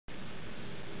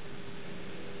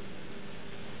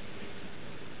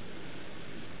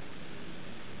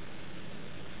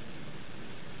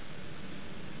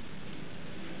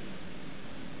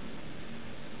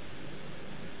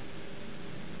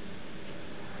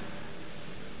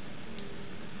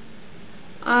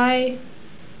I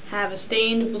have a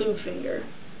stained blue finger.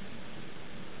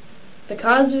 The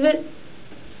cause of it?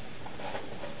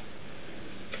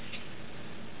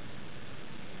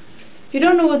 If you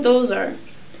don't know what those are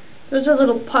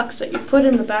little pucks that you put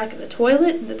in the back of the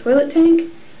toilet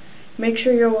tank. Make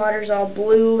sure your water's all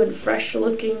blue and fresh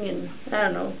looking, and I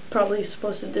don't know, probably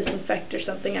supposed to disinfect or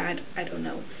something, I don't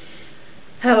know.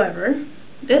 However,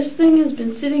 this thing has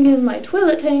been sitting in my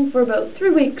toilet tank for about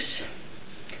 3 weeks.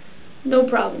 No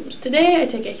problems. Today I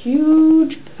take a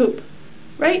huge poop.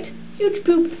 Right? Huge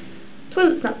poop.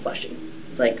 Toilet's not flushing.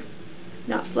 It's like,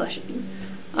 not flushing.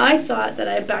 I thought that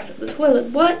I had backed up the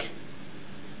toilet. What?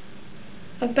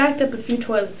 I've backed up a few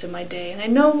toilets in my day, and I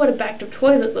know what a backed up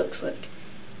toilet looks like.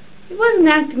 It wasn't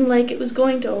acting like it was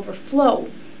going to overflow.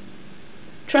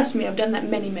 Trust me, I've done that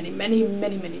many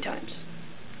times.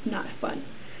 Not fun.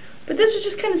 But this was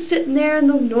just kind of sitting there, and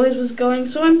no noise was going,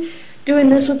 so I'm doing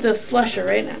this with the flusher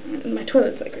right now. And my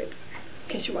toilet's like right there. In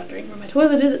case you're wondering where my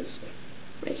toilet is, it's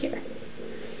right here.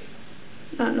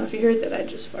 I don't know if you heard that, I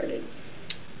just farted.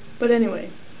 But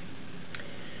anyway.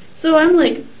 So I'm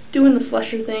like doing the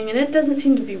flusher thing, and it doesn't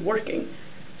seem to be working.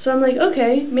 So I'm like,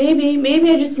 okay, maybe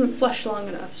I just didn't flush long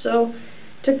enough. So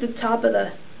took the top of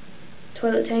the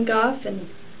toilet tank off and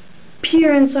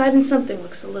peer inside, and something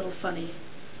looks a little funny.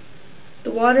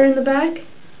 The water in the back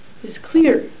is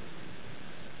clear.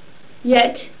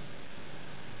 Yet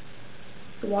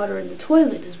the water in the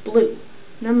toilet is blue.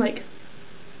 And I'm like,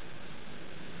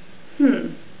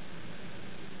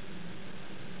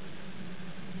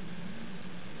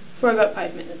 for about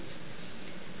 5 minutes.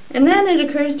 And then it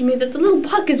occurs to me that the little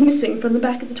puck is missing from the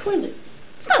back of the toilet.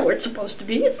 It's not where it's supposed to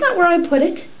be. It's not where I put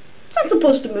it. It's not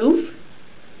supposed to move.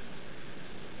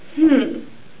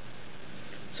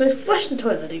 So I flush the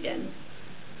toilet again.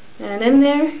 And in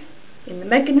there, in the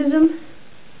mechanism,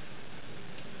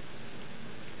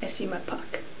 I see my puck.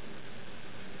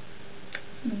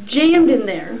 Jammed in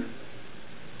there.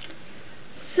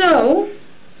 So,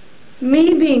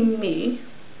 me being me,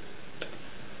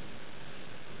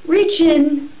 reach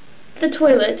in the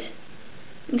toilet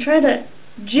and try to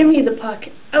jimmy the puck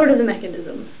out of the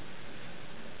mechanism.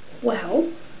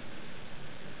 Well,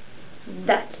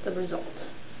 that's the result.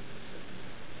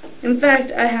 In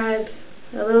fact, I had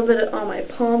a little bit on my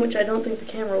palm, which I don't think the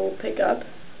camera will pick up.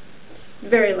 It's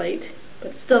very light,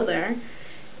 but still there.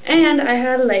 And I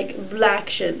had like black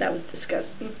shit. That was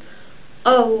disgusting.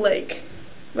 Oh, like,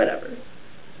 whatever.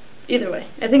 Either way,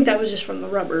 I think that was just from the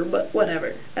rubber, but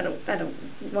whatever. I don't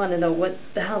want to know what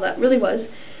the hell that really was.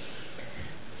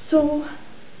 So,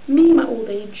 me in my old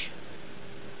age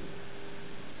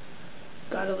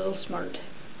got a little smart.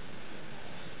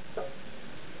 I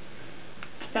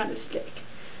found a stick.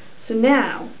 So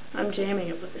now I'm jamming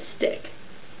it with a stick.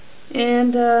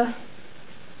 And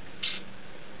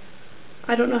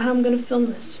I don't know how I'm going to film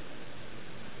this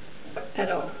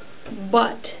at all.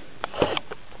 But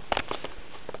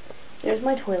there's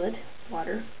my toilet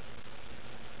water.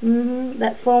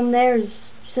 That foam there is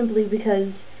simply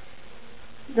because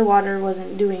the water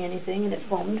wasn't doing anything and it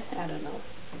foamed. I don't know.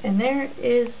 And there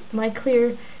is my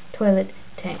clear toilet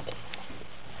tank.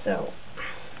 So,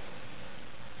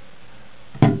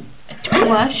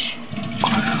 flush.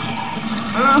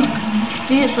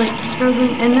 See, it's like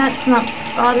struggling, and that's not.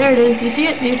 Oh, there it is. You see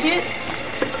it? Do you see it?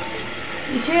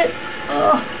 You see it?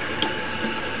 Oh,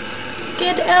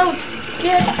 get out!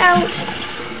 Get out!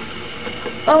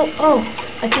 Oh!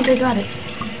 I think I got it.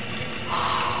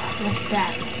 Look at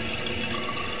that.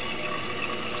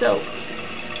 So,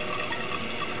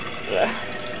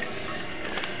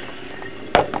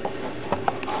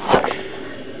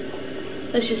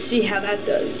 let's just see how that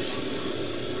does.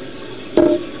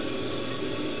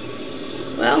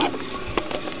 Well,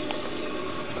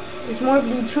 there's more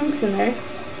blue chunks in there.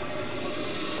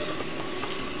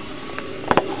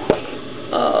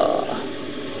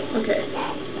 Okay.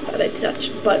 Thought I touched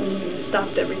the button and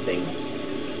stopped everything.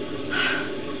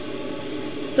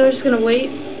 So I'm just gonna wait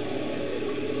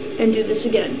and do this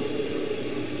again.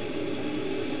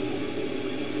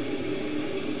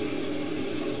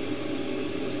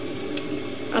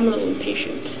 I'm a little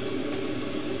impatient.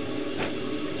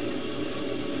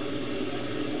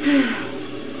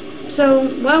 So,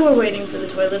 while we're waiting for the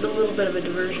toilet, a little bit of a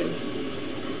diversion.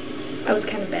 I was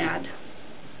kind of bad.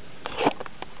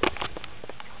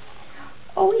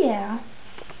 Oh yeah.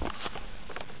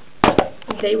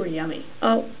 They were yummy.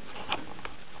 Oh.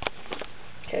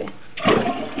 Okay.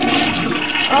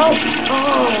 Oh.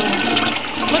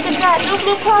 Look at that. Look,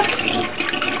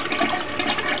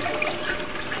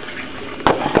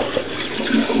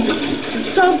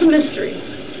 solved the mystery.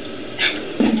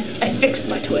 I fixed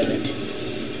my toilet.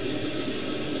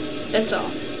 That's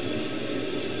all.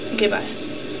 Okay, bye.